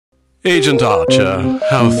Agent Archer,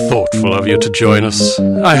 how thoughtful of you to join us.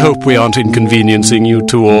 I hope we aren't inconveniencing you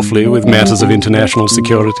too awfully with matters of international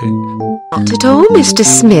security. Not at all, Mr.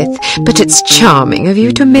 Smith, but it's charming of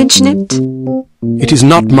you to mention it. It is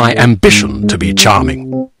not my ambition to be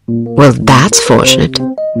charming. Well, that's fortunate.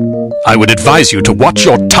 I would advise you to watch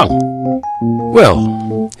your tongue.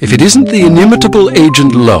 Well, if it isn't the inimitable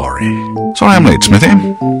Agent Lowry. Sorry I'm late, Smithy.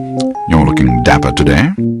 You're looking dapper today.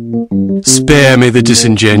 Spare me the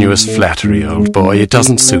disingenuous flattery, old boy. It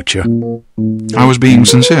doesn't suit you. I was being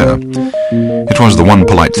sincere. It was the one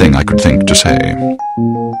polite thing I could think to say.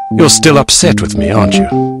 You're still upset with me, aren't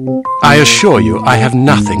you? I assure you I have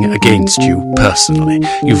nothing against you personally.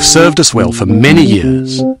 You've served us well for many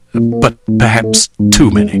years, but perhaps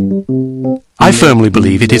too many. I firmly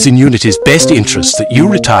believe it is in Unity's best interests that you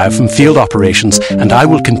retire from field operations, and I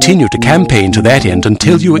will continue to campaign to that end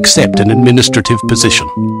until you accept an administrative position.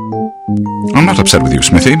 I'm not upset with you,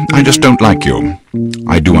 Smithy. I just don't like you.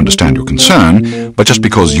 I do understand your concern, but just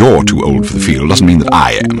because you're too old for the field doesn't mean that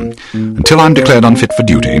I am. Until I'm declared unfit for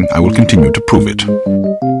duty, I will continue to prove it.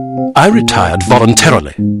 I retired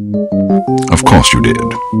voluntarily. Of course you did.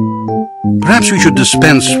 Perhaps we should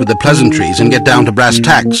dispense with the pleasantries and get down to brass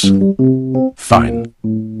tacks. Fine.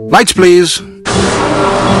 Lights, please.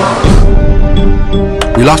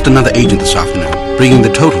 We lost another agent this afternoon, bringing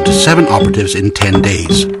the total to 7 operatives in 10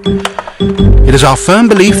 days. It is our firm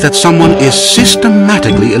belief that someone is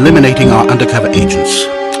systematically eliminating our undercover agents,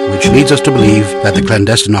 which leads us to believe that the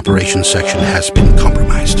clandestine operations section has been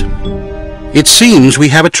compromised. It seems we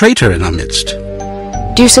have a traitor in our midst.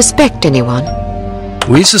 Do you suspect anyone?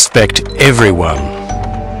 We suspect everyone.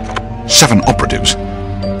 7 operatives.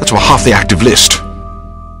 That's about half the active list.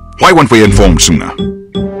 Why weren't we informed sooner?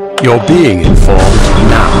 You're being informed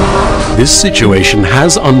now. This situation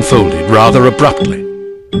has unfolded rather abruptly.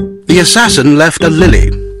 The assassin left a lily,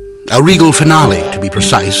 a regal finale to be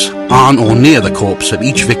precise, on or near the corpse of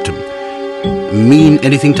each victim. Mean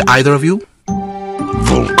anything to either of you?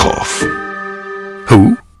 Volkov.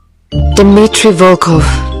 Who? Dmitri Volkov.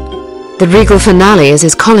 The regal finale is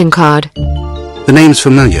his calling card. The name's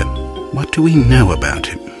familiar. What do we know about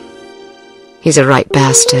him? He's a right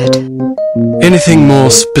bastard. Anything more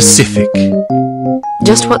specific?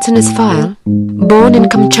 Just what's in his file. Born in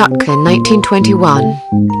Kamchatka in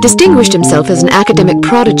 1921. Distinguished himself as an academic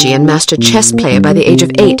prodigy and master chess player by the age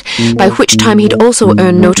of 8, by which time he'd also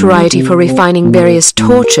earned notoriety for refining various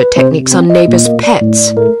torture techniques on neighbors'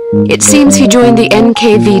 pets. It seems he joined the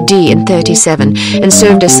NKVD in 1937 and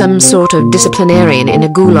served as some sort of disciplinarian in a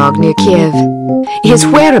gulag near Kiev. His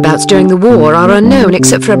whereabouts during the war are unknown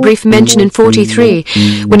except for a brief mention in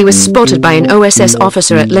 1943 when he was spotted by an OSS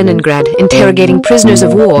officer at Leningrad interrogating prisoners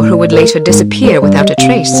of war who would later disappear without a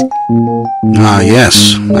trace. Ah,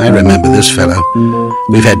 yes, I remember this fellow.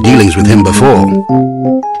 We've had dealings with him before.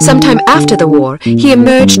 Sometime after the war, he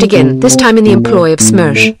emerged again, this time in the employ of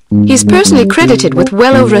SMERSH. He's personally credited with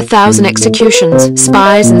well over 1,000 executions,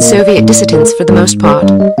 spies and Soviet dissidents for the most part.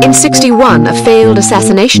 In 1961, a failed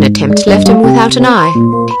assassination attempt left him without an eye.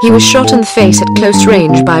 He was shot in the face at close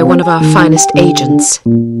range by one of our finest agents.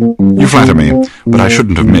 You flatter me, but I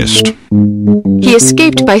shouldn't have missed. He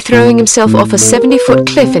escaped by throwing himself off a 70-foot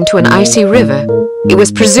cliff into an icy river. It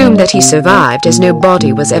was presumed that he survived, as no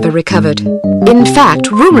body was ever recovered. In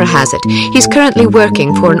fact, rumor has it, he's currently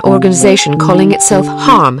working for an organization calling itself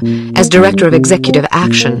HARM, as Director of Executive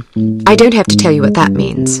Action. I don't have to tell you what that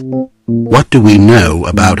means. What do we know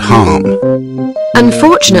about HARM?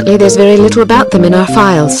 Unfortunately, there's very little about them in our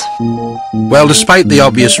files. Well, despite the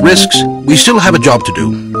obvious risks, we still have a job to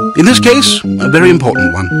do. In this case, a very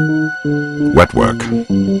important one. Wet work.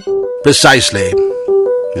 Precisely.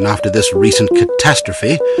 And after this recent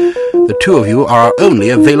catastrophe, the two of you are our only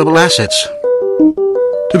available assets.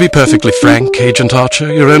 To be perfectly frank, Agent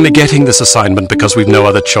Archer, you're only getting this assignment because we've no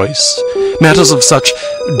other choice. Matters of such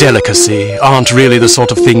delicacy aren't really the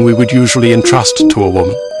sort of thing we would usually entrust to a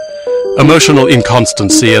woman. Emotional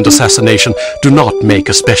inconstancy and assassination do not make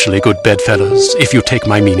especially good bedfellows, if you take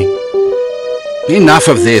my meaning. Enough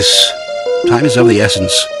of this. Time is of the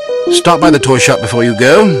essence. Stop by the toy shop before you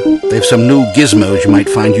go. They've some new gizmos you might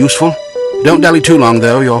find useful. Don't dally too long,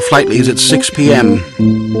 though. Your flight leaves at 6 p.m.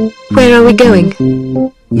 Where are we going?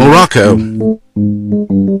 Morocco.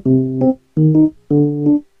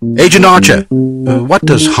 Agent Archer, what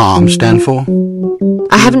does HARM stand for?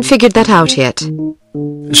 I haven't figured that out yet.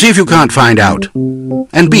 See if you can't find out.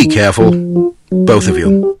 And be careful, both of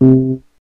you.